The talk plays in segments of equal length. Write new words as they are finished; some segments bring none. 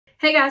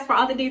Hey guys, for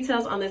all the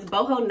details on this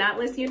boho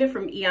knotless unit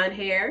from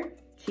Eayonhair,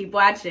 keep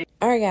watching.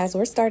 All right, guys,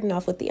 we're starting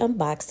off with the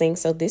unboxing.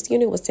 So this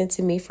unit was sent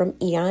to me from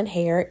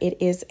Eayonhair. It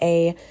is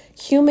a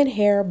human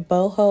hair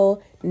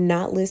boho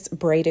knotless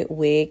braided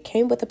wig.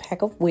 Came with a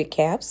pack of wig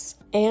caps.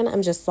 And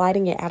I'm just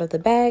sliding it out of the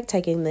bag,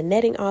 taking the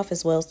netting off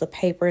as well as the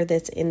paper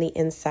that's in the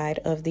inside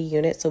of the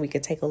unit so we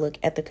could take a look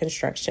at the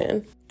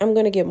construction. I'm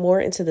going to get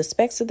more into the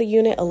specs of the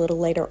unit a little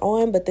later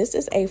on, but this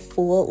is a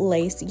full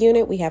lace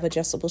unit. We have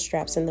adjustable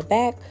straps in the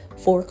back,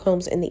 4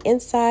 combs in the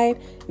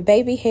inside,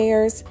 baby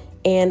hairs,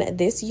 and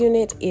this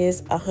unit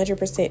is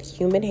 100%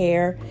 human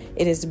hair.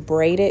 It is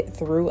braided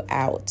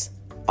throughout.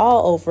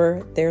 All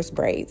over, there's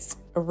braids.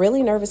 I'm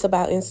really nervous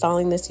about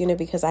installing this unit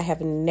because I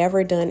have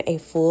never done a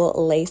full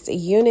lace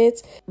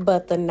unit,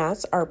 but the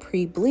knots are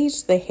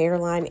pre-bleached. The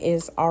hairline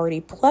is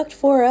already plucked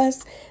for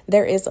us.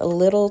 There is a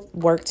little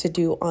work to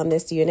do on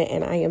this unit,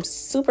 and I am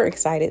super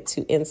excited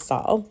to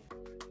install.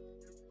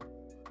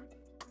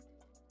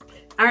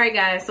 All right,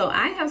 guys, so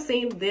I have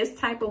seen this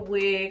type of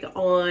wig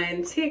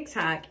on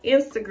TikTok,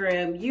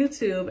 Instagram,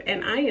 YouTube,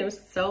 and I am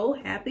so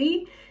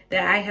happy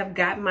that I have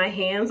got my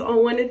hands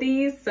on one of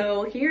these.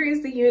 So here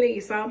is the unit.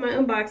 You saw my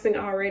unboxing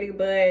already,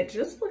 but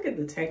just look at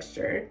the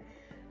texture.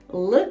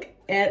 Look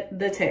at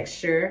the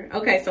texture.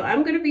 Okay, so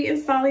I'm gonna be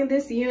installing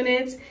this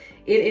unit.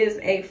 It is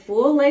a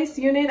full lace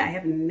unit. I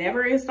have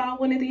never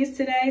installed one of these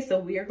today, so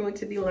we are going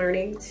to be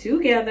learning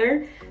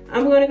together.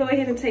 I'm gonna go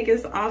ahead and take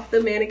this off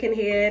the mannequin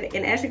head.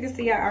 And as you can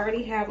see, I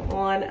already have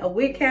on a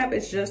wig cap.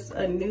 It's just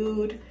a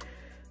nude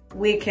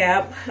wig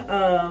cap.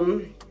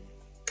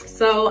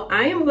 So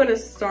I am gonna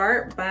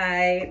start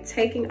by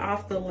taking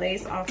off the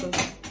lace off of,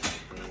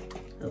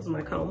 that was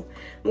my comb.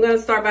 I'm gonna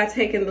start by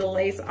taking the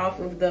lace off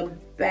of the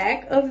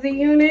back of the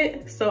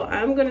unit. So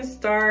I'm gonna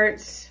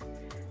start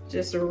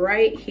just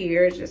right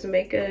here, just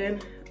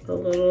making a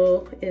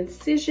little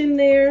incision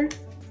there.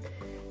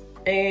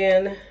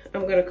 And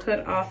I'm gonna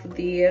cut off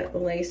the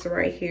lace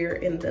right here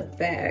in the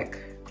back.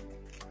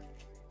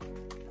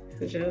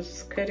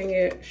 Just cutting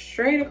it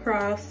straight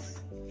across.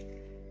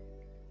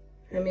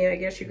 I mean, I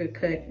guess you could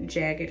cut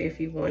jagged if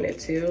you wanted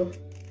to.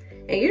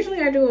 And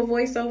usually I do a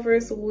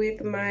voiceovers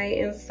with my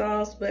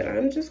installs, but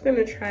I'm just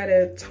gonna try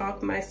to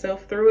talk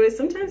myself through it.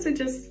 Sometimes it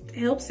just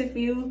helps if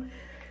you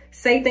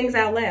say things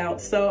out loud.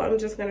 So I'm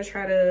just gonna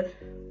try to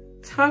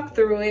talk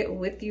through it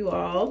with you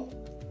all.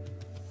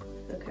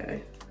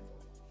 Okay.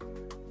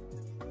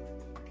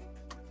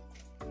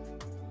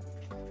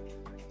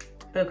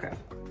 Okay.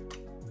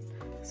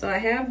 So I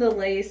have the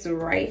lace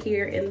right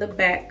here in the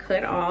back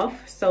cut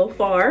off so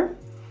far.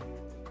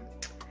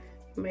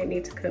 Might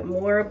need to cut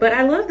more, but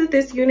I love that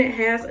this unit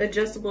has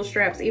adjustable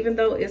straps. Even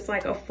though it's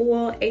like a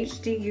full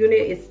HD unit,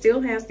 it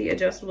still has the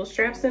adjustable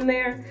straps in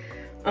there.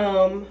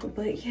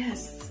 But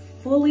yes,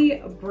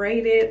 fully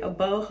braided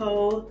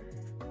boho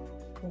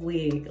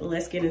wig.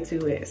 Let's get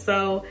into it.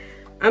 So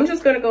I'm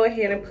just gonna go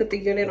ahead and put the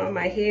unit on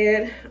my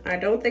head. I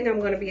don't think I'm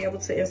gonna be able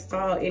to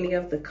install any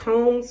of the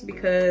combs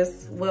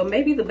because, well,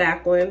 maybe the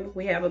back one.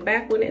 We have a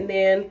back one, and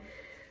then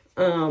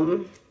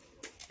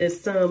there's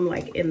some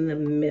like in the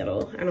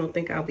middle. I don't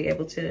think I'll be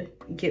able to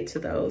get to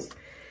those,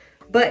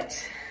 but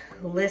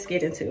let's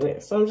get into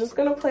it. So I'm just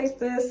gonna place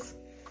this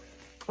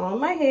on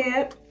my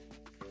head,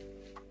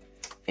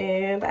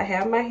 and I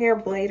have my hair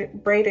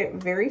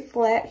braided very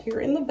flat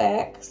here in the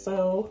back.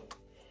 So,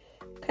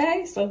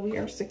 okay, so we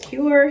are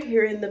secure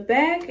here in the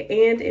back,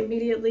 and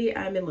immediately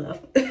I'm in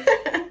love.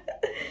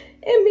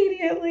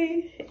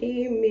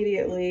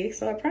 Immediately.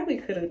 So I probably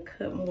could have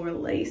cut more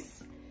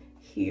lace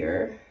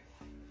here.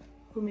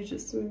 Let me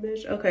just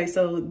measure. Okay,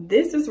 so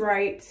this is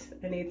right.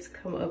 I need to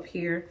come up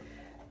here.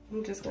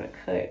 I'm just gonna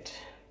cut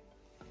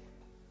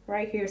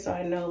right here so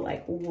I know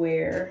like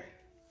where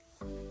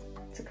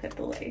to cut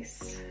the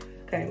lace.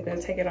 Okay, I'm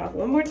gonna take it off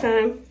one more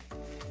time.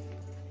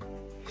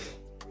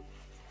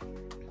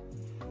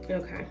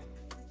 Okay,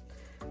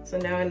 so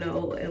now I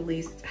know at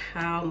least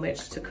how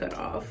much to cut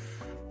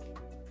off.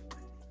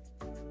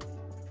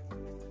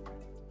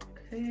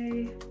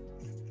 Okay,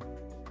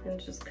 and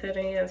just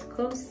cutting as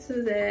close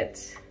to that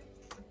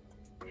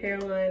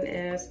hairline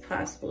as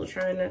possible.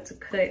 Trying not to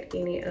cut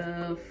any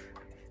of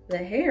the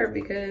hair,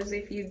 because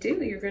if you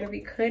do, you're going to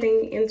be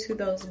cutting into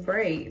those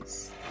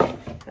braids.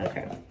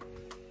 Okay.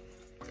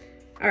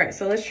 All right,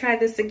 so let's try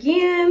this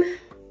again.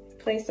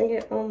 Placing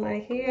it on my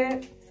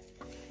head.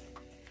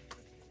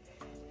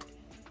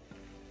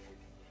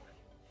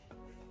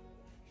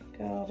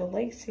 Got all the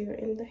lace here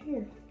in the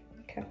hair.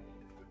 Okay.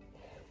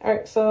 All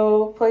right,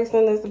 so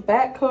placing this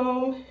back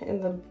comb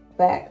in the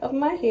back of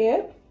my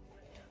head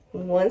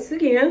once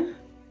again.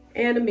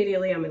 And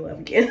immediately I'm in love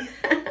again.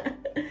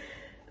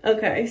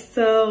 Okay,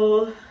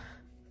 so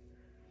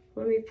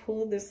let me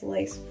pull this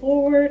lace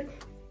forward.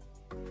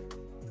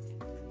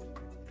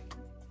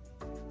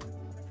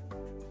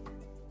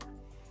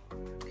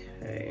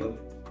 Okay,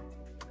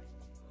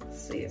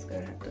 let's see, it's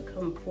gonna have to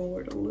come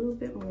forward a little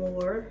bit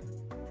more.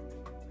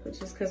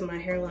 Just because my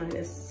hairline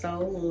is so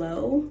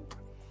low.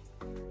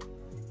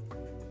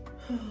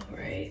 All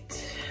right.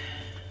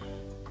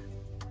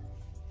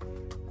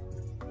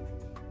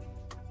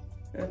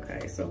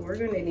 Okay, so we're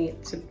gonna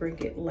need to bring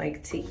it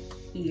like to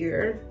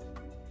here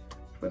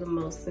for the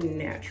most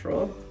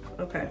natural.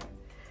 Okay,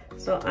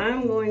 so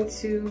I'm going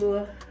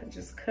to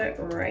just cut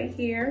right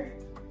here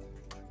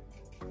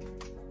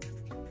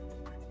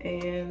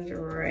and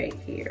right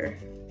here.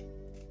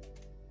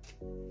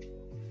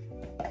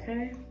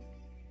 Okay,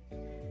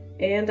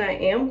 and I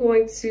am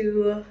going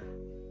to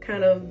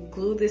kind of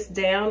glue this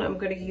down. I'm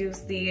going to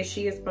use the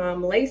She Is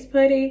Bomb lace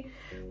putty,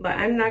 but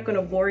I'm not going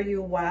to bore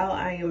you while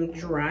I am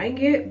drying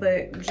it,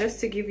 but just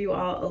to give you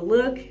all a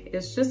look,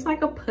 it's just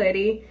like a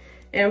putty.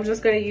 And I'm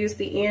just going to use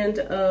the end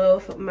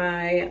of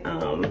my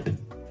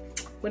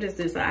what is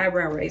this, an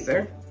eyebrow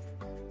razor,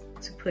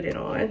 to put it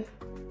on.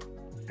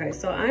 Okay,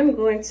 so I'm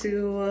going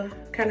to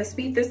kind of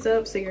speed this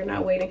up so you're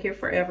not waiting here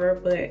forever,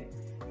 but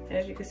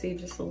as you can see,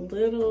 just a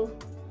little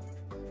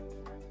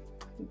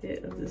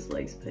bit of this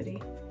lace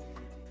putty.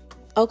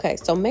 Okay,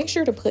 so make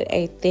sure to put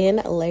a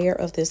thin layer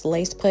of this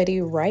lace putty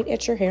right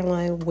at your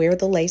hairline where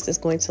the lace is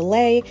going to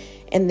lay,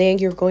 and then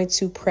you're going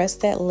to press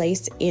that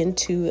lace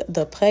into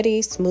the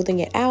putty, smoothing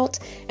it out.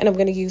 And I'm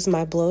going to use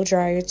my blow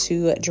dryer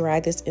to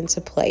dry this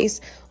into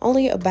place.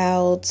 Only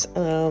about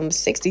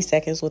 60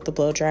 seconds with the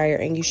blow dryer,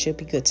 and you should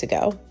be good to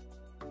go.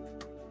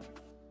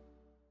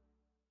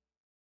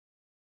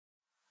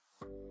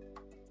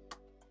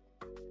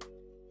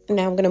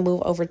 Now I'm going to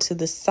move over to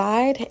the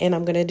side, and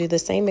I'm going to do the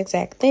same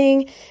exact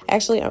thing.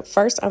 Actually,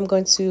 first I'm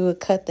going to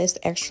cut this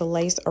extra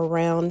lace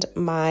around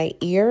my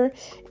ear,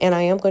 and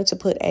I am going to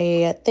put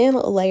a thin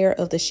layer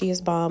of the She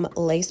Is Bomb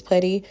lace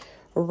putty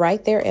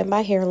right there at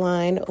my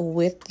hairline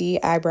with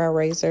the eyebrow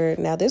razor.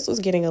 Now this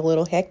was getting a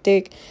little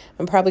hectic.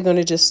 I'm probably going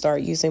to just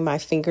start using my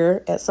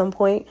finger at some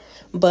point,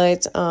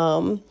 but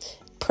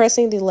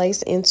pressing the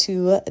lace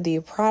into the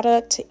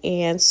product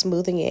and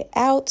smoothing it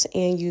out,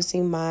 and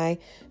using my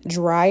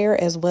dryer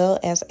as well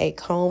as a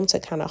comb to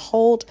kind of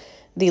hold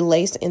the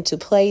lace into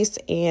place,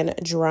 and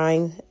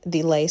drying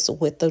the lace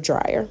with the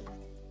dryer.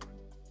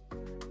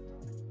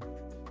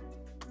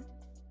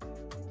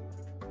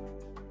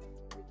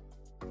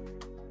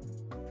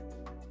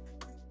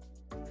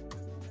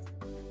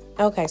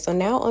 Okay, so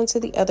now onto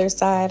the other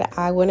side.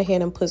 I went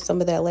ahead and put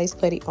some of that lace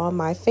putty on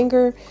my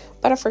finger,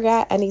 but I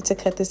forgot I need to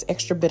cut this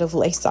extra bit of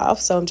lace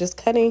off. So I'm just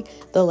cutting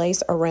the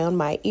lace around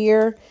my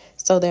ear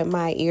so that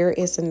my ear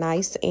is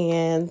nice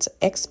and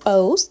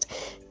exposed.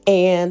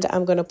 And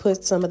I'm going to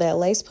put some of that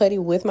lace putty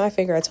with my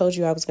finger. I told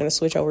you I was going to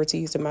switch over to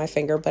using my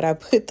finger, but I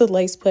put the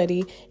lace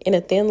putty in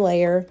a thin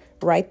layer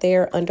right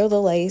there under the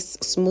lace,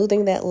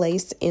 smoothing that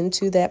lace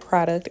into that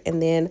product,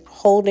 and then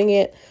holding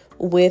it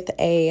with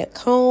a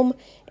comb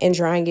and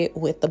drying it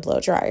with the blow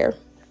dryer.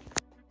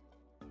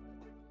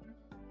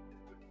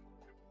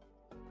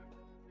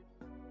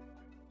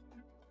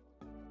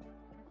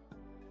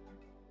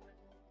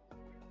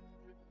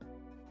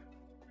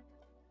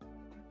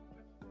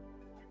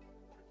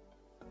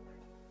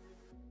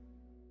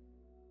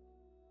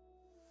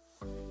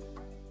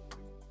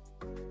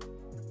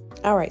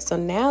 All right, so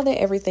now that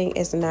everything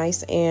is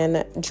nice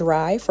and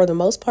dry, for the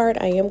most part,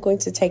 I am going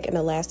to take an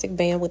elastic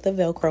band with the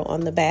Velcro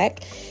on the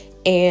back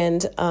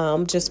and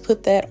just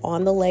put that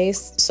on the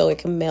lace so it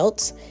can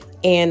melt,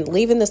 and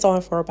leaving this on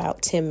for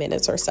about 10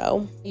 minutes or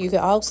so. You can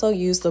also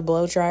use the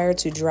blow dryer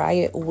to dry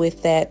it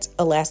with that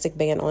elastic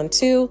band on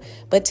too,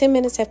 but 10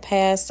 minutes have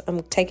passed.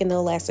 I'm taking the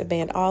elastic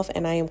band off,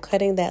 and I am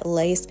cutting that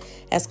lace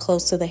as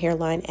close to the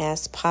hairline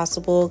as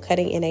possible,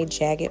 cutting in a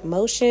jagged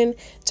motion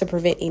to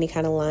prevent any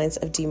kind of lines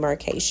of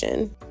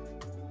demarcation.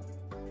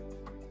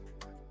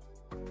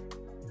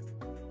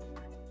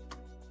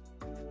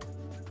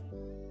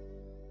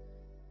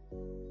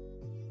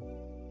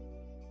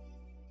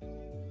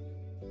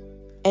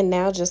 And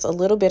now just a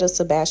little bit of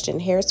Sebastian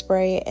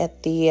hairspray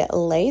at the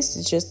lace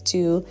just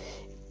to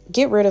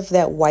get rid of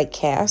that white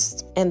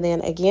cast. And then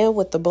again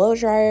with the blow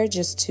dryer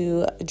just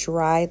to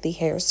dry the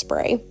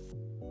hairspray.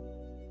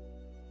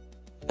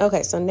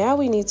 Okay, so now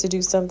we need to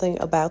do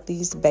something about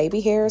these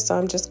baby hairs. So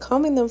I'm just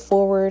combing them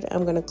forward.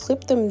 I'm going to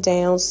clip them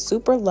down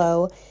super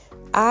low.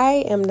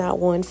 I am not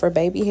one for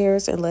baby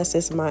hairs unless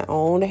it's my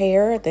own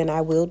hair, then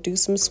I will do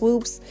some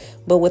swoops.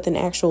 But with an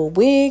actual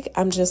wig,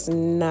 I'm just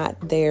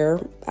not there.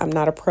 I'm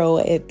not a pro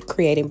at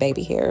creating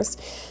baby hairs.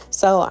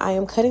 So I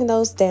am cutting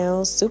those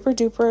down super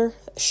duper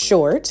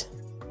short.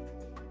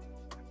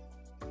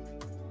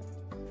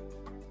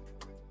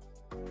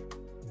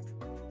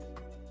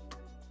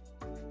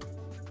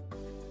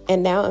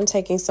 And now I'm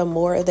taking some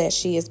more of that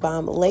She Is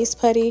Bomb lace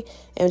putty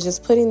and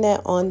just putting that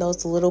on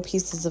those little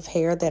pieces of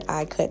hair that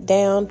I cut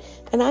down.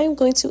 And I am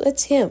going to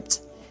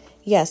attempt,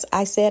 yes,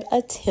 I said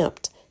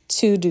attempt,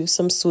 to do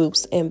some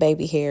swoops and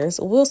baby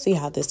hairs. We'll see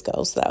how this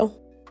goes though.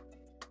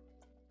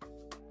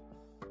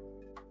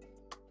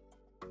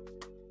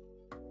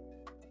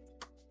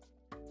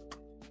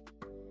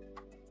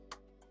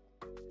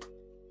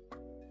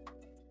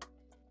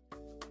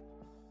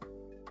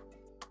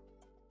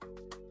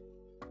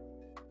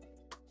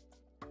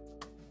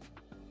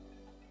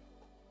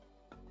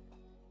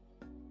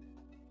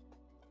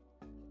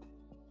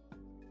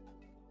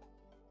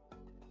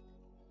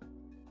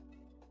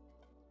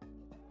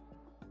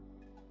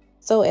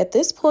 So at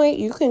this point,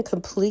 you can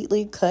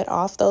completely cut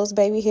off those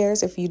baby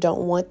hairs if you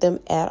don't want them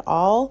at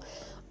all.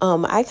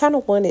 I kind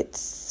of wanted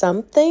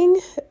something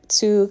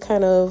to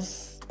kind of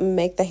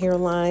make the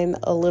hairline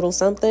a little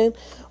something,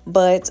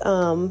 but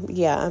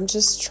yeah, I'm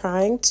just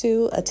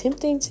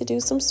attempting to do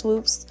some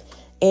swoops,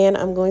 and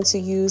I'm going to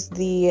use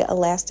the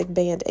elastic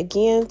band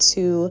again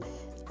to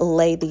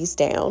lay these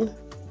down.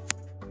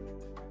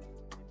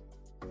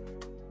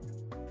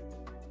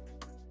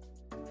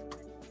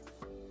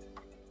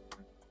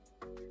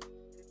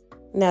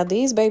 Now,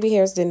 these baby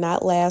hairs did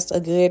not last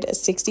a good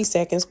 60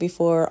 seconds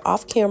before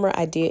off camera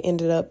I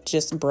ended up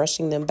just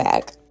brushing them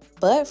back.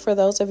 But for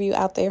those of you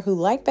out there who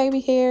like baby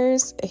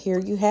hairs, here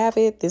you have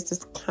it. This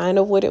is kind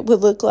of what it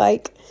would look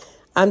like.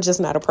 I'm just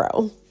not a pro.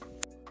 All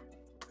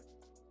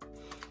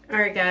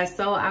right, guys,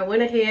 so I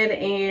went ahead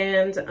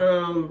and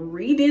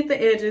redid the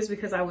edges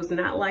because I was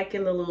not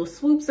liking the little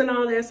swoops and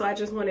all that. So I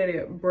just wanted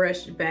it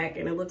brushed back,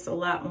 and it looks a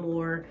lot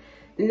more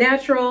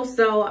natural.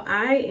 So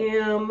I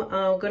am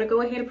gonna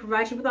go ahead and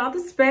provide you with all the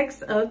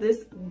specs of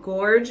this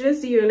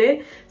gorgeous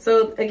unit.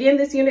 So again,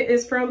 this unit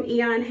is from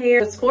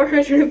Eayonhair. It's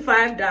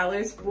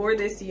 $405 for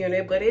this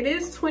unit, but it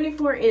is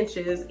 24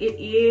 inches. It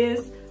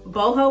is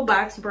boho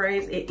box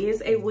braids. It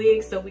is a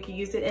wig, so we can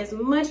use it as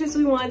much as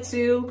we want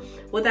to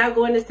without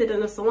going to sit in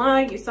the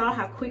salon. You saw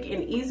how quick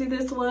and easy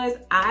this was.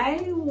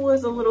 I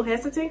was a little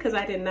hesitant because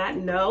I did not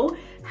know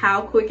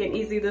how quick and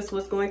easy this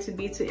was going to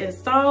be to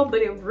install,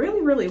 but it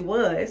really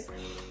was.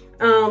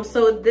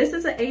 So this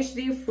is an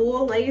HD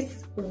full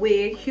lace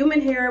wig,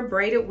 human hair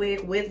braided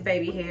wig with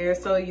baby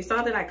hairs. So you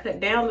saw that I cut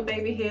down the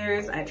baby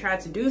hairs. I tried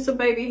to do some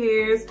baby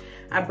hairs.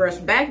 I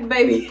brushed back the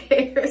baby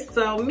hairs.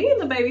 So me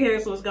and the baby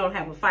hairs was gonna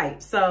have a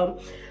fight. So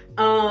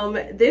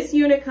this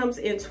unit comes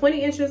in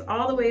 20 inches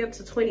all the way up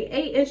to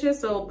 28 inches.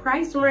 So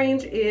price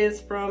range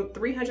is from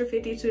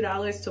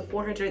 $352 to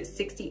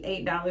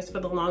 $468 for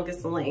the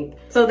longest length.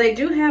 So they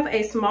do have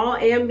a small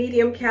and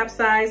medium cap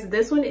size.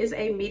 This one is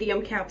a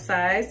medium cap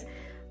size.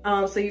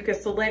 So you can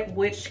select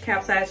which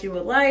cap size you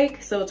would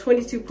like. So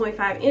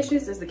 22.5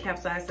 inches is the cap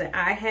size that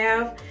I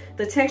have.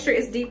 The texture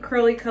is deep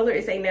curly, color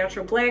is a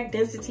natural black,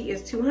 density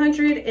is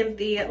 200, and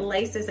the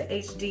lace is a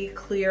HD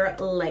clear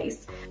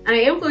lace. I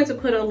am going to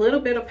put a little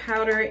bit of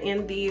powder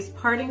in these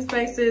parting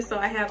spaces. So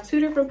I have two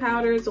different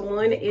powders.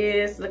 One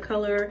is the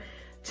color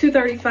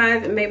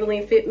 235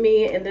 Maybelline Fit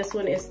Me, and this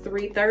one is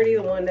 330,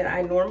 the one that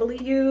I normally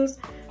use.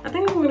 I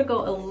think I'm gonna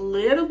go a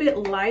little bit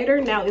lighter.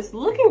 Now it's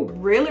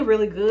looking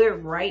really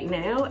good right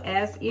now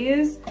as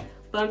is,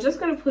 but I'm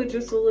just gonna put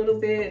just a little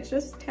bit,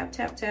 just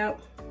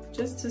tap,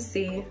 just to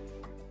see.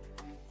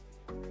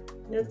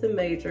 Nothing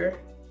major.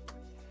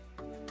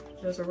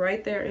 Just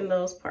right there in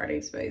those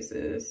parting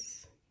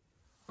spaces.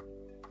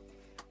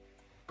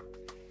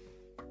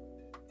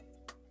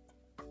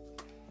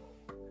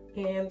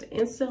 And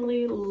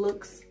instantly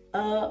looks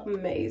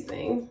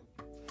amazing.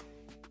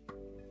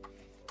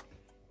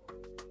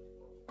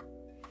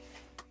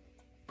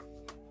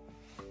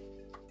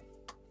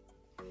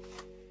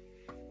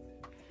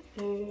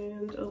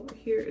 And over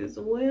here as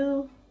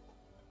well.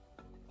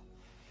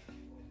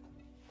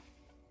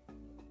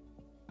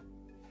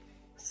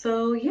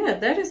 So yeah,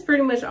 that is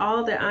pretty much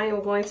all that I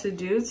am going to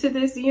do to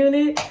this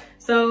unit.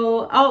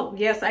 So, oh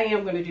yes, I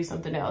am going to do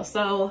something else.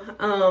 So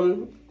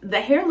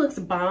the hair looks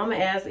bomb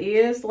as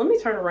is. Let me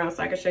turn around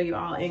so I can show you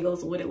all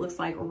angles of what it looks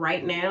like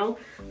right now.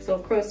 So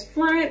of course,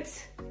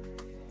 front,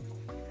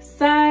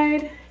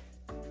 side,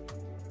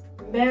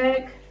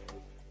 back,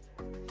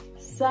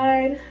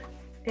 side,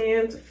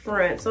 and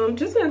front. So I'm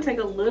just gonna take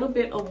a little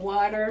bit of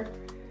water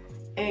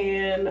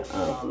and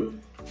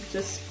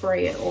just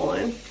spray it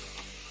on.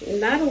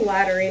 Not a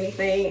lot or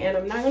anything, and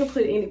I'm not gonna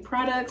put any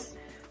products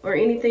or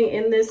anything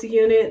in this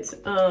unit.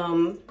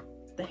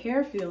 The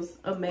hair feels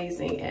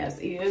amazing as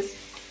is,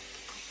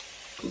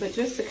 but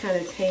just to kind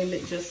of tame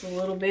it just a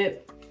little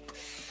bit.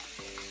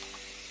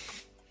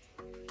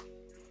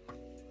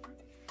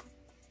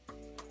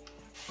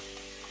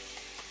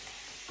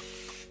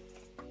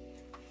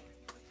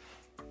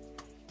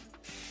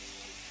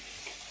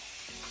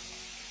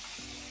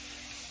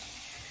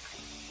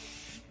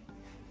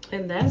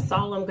 And that's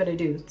all I'm gonna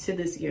do to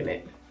this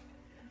unit.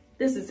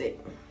 This is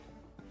it.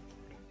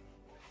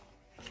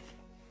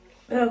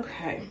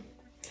 Okay.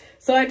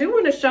 So I do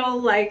want to show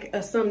like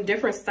some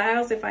different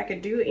styles if I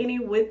could do any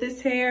with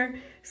this hair.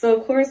 So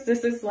of course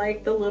this is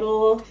like the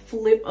little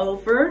flip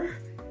over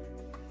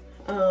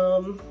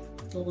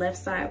left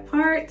side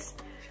part.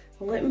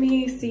 Let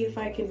me see if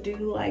I can do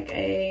like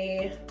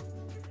a,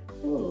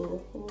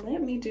 ooh,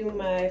 let me do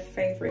my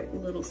favorite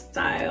little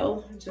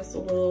style. Just a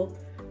little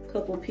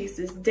couple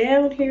pieces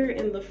down here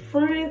in the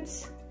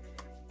front,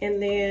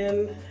 and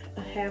then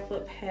a half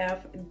up, half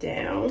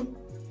down.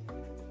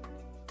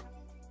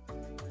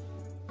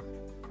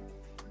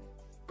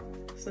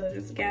 So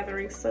just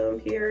gathering some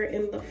here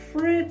in the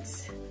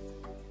front.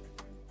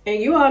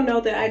 And you all know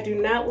that I do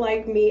not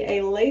like me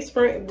a lace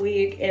front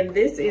wig, and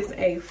this is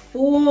a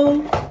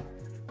full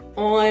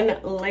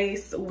on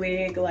lace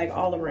wig, like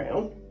all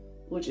around,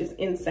 which is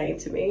insane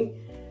to me.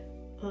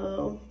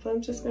 But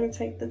I'm just gonna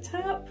take the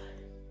top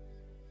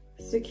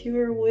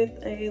secure with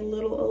a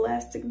little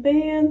elastic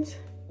band.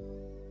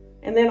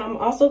 And then I'm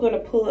also going to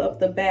pull up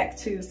the back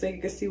too, so you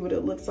can see what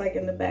it looks like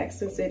in the back,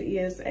 since it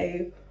is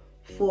a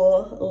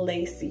full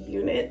lace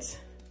unit.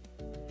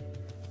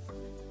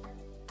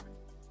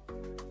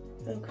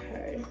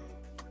 Okay.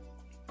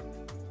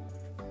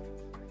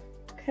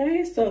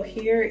 Okay, so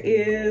here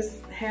is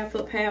half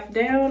up, half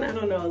down. I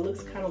don't know, it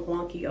looks kind of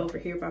wonky over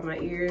here by my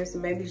ears.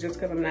 Maybe just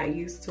because I'm not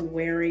used to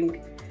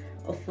wearing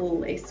a full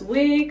lace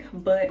wig,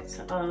 but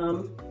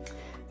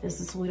this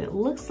is what it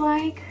looks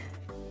like.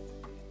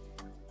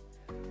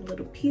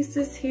 Little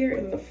pieces here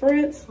in the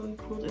front. So let me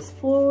pull this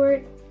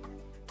forward.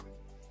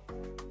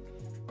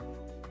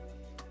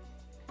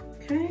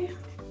 Okay.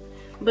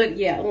 But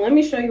yeah, let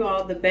me show you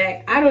all the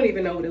back. I don't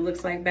even know what it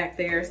looks like back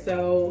there,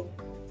 so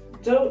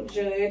don't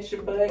judge,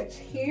 but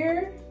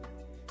here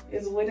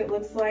is what it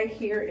looks like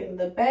here in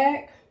the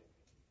back.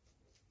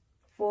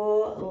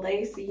 Full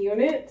lace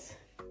unit.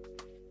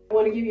 I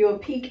want to give you a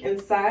peek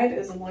inside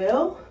as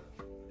well.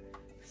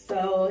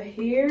 So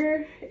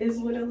here is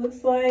what it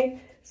looks like.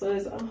 So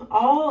it's,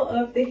 all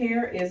of the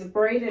hair is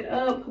braided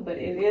up, but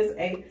it is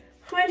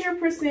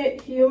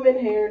 100% human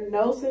hair,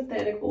 no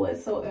synthetic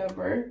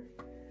whatsoever.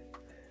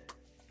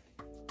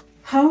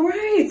 All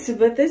right,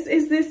 but this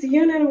is this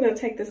unit. I'm gonna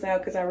take this out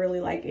because I really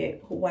like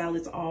it while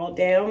it's all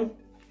down.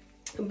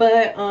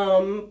 But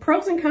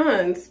pros and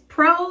cons.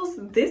 Pros,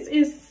 this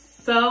is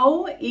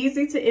so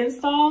easy to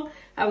install.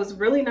 I was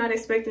really not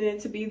expecting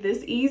it to be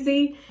this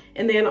easy.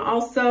 And then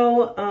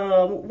also,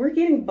 we're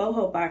getting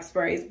boho box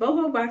braids.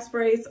 Boho box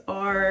braids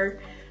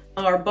are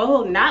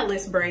boho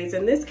knotless braids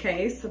in this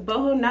case.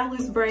 Boho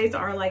knotless braids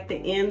are like the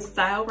in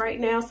style right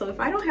now. So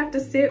if I don't have to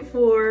sit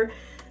for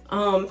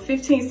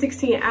 15,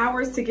 16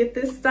 hours to get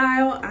this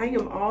style, I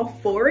am all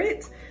for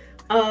it.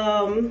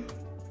 Now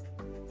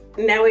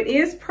it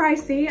is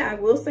pricey. I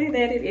will say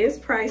that it is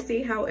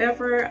pricey.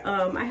 However,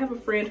 I have a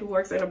friend who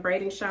works at a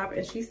braiding shop,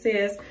 and she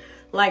says,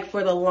 like,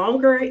 for the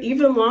longer,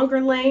 even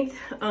longer length,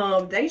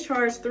 they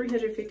charge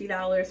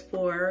 $350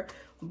 for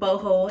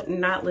boho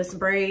knotless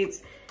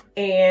braids,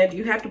 and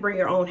you have to bring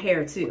your own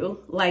hair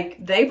too.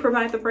 Like, they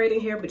provide the braiding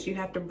hair, but you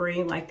have to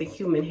bring like the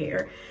human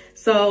hair.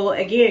 So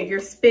again, you're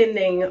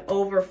spending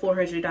over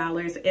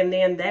 $400, and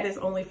then that is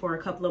only for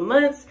a couple of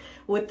months.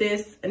 With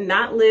this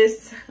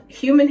knotless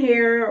human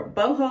hair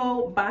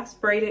boho box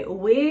braided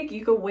wig,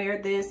 you can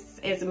wear this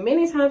as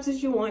many times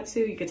as you want to.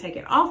 You can take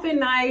it off at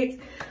night.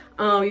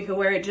 You can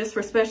wear it just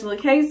for special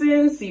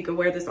occasions. You can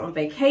wear this on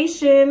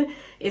vacation.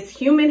 It's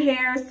human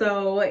hair,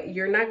 so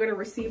you're not going to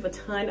receive a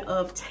ton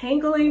of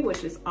tangling,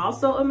 which is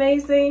also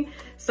amazing.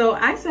 So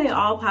I say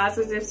all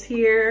positives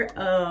here.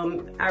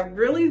 I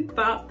really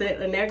thought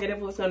that a negative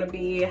was going to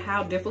be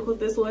how difficult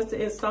this was to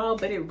install,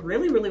 but it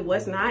really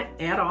was not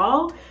at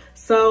all.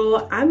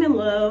 So I'm in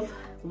love.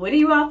 What do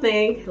you all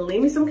think?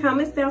 Leave me some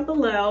comments down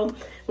below.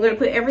 I'm going to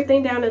put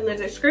everything down in the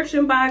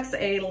description box,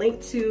 a link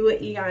to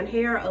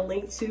Eayonhair, a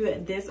link to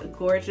this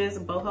gorgeous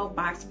boho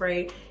box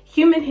braid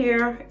human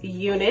hair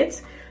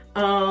unit.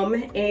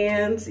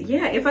 And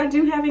yeah, if I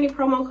do have any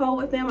promo code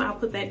with them, I'll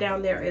put that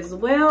down there as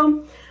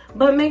well.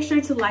 But make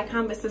sure to like,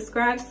 comment,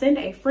 subscribe, send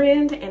a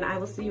friend, and I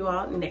will see you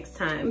all next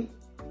time.